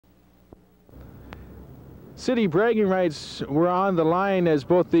City bragging rights were on the line as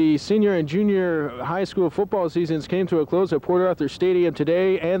both the senior and junior high school football seasons came to a close at Port Arthur Stadium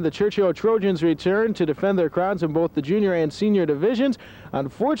today, and the Churchill Trojans returned to defend their crowns in both the junior and senior divisions.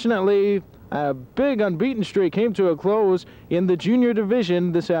 Unfortunately, a big unbeaten streak came to a close in the junior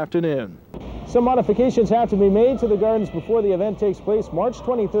division this afternoon. Some modifications have to be made to the gardens before the event takes place March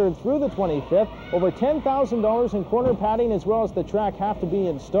 23rd through the 25th. Over $10,000 in corner padding as well as the track have to be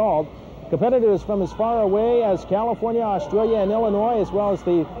installed. Competitors from as far away as California, Australia, and Illinois, as well as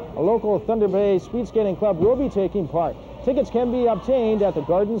the local Thunder Bay Speed Skating Club, will be taking part. Tickets can be obtained at the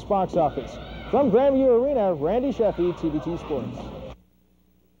Gardens box office. From Grandview Arena, Randy Scheffee, TBT Sports.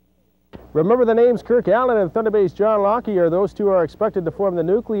 Remember the names Kirk Allen and Thunder Bay's John Lockyer. Those two are expected to form the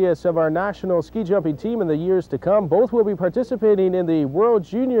nucleus of our national ski jumping team in the years to come. Both will be participating in the World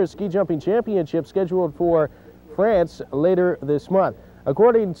Junior Ski Jumping Championship scheduled for France later this month.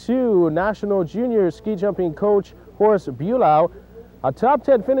 According to National Junior Ski Jumping coach Horst Bulau, a top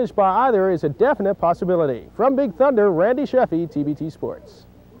 10 finish by either is a definite possibility. From Big Thunder, Randy Scheffee, TBT Sports.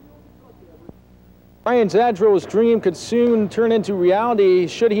 Ryan Zadrow's dream could soon turn into reality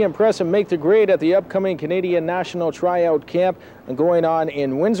should he impress and make the grade at the upcoming Canadian National Tryout Camp going on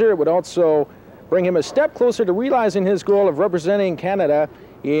in Windsor. It would also bring him a step closer to realizing his goal of representing Canada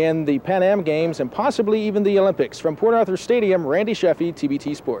in the Pan Am Games and possibly even the Olympics. From Port Arthur Stadium, Randy Scheffee,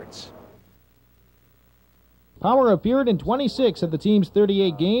 TBT Sports. Power appeared in 26 of the team's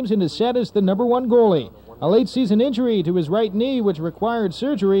 38 games and is set as the #1 goalie. A late-season injury to his right knee, which required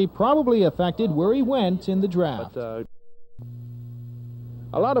surgery, probably affected where he went in the draft.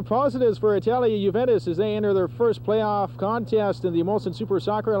 A lot of positives for Italia Juventus as they enter their first playoff contest in the Molson Super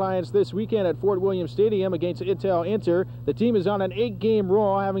Soccer Alliance this weekend at Fort William Stadium against Ital Inter. The team is on an 8-game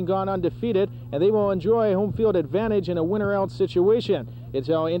roll, having gone undefeated, and they will enjoy home field advantage in a winner-out situation.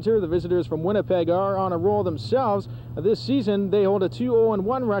 Ital Inter, the visitors from Winnipeg, are on a roll themselves. This season, they hold a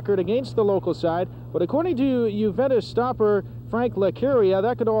 2-0-1 record against the local side, but according to Juventus stopper Frank Lacaria,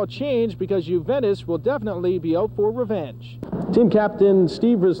 that could all change because Juventus will definitely be out for revenge. Team captain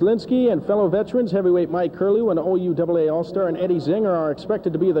Steve Ryslinski and fellow veterans heavyweight Mike Curlew and OUAA All-Star and Eddie Zinger are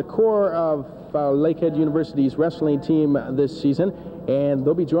expected to be the core of Lakehead University's wrestling team this season, and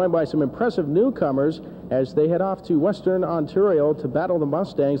they'll be joined by some impressive newcomers as they head off to Western Ontario to battle the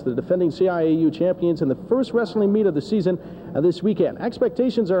Mustangs, the defending CIAU champions, in the first wrestling meet of the season this weekend.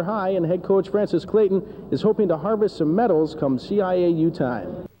 Expectations are high, and head coach Francis Clayton is hoping to harvest some medals come CIAU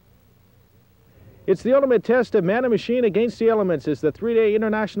time. It's the ultimate test of man and machine against the elements as the 3-day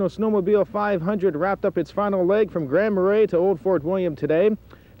International Snowmobile 500 wrapped up its final leg from Grand Marais to Old Fort William today.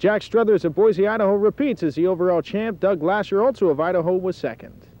 Jack Struthers of Boise, Idaho repeats as the overall champ. Doug Lasher, also of Idaho, was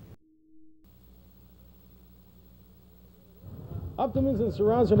second. Optimans and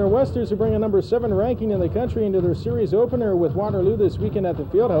Surrounds and Nor'westers who bring a #7 ranking in the country into their series opener with Waterloo this weekend at the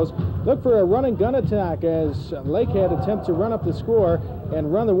Fieldhouse. Look for a run-and-gun attack as Lakehead attempt to run up the score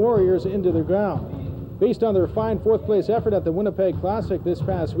and run the Warriors into the ground. Based on their fine fourth-place effort at the Winnipeg Classic this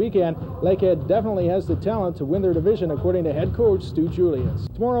past weekend, Lakehead definitely has the talent to win their division, according to head coach Stu Julius.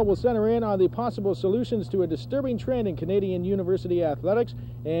 Tomorrow we'll center in on the possible solutions to a disturbing trend in Canadian university athletics,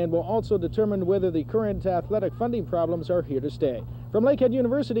 and we'll also determine whether the current athletic funding problems are here to stay. From Lakehead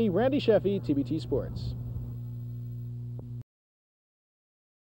University, Randy Scheffee, TBT Sports.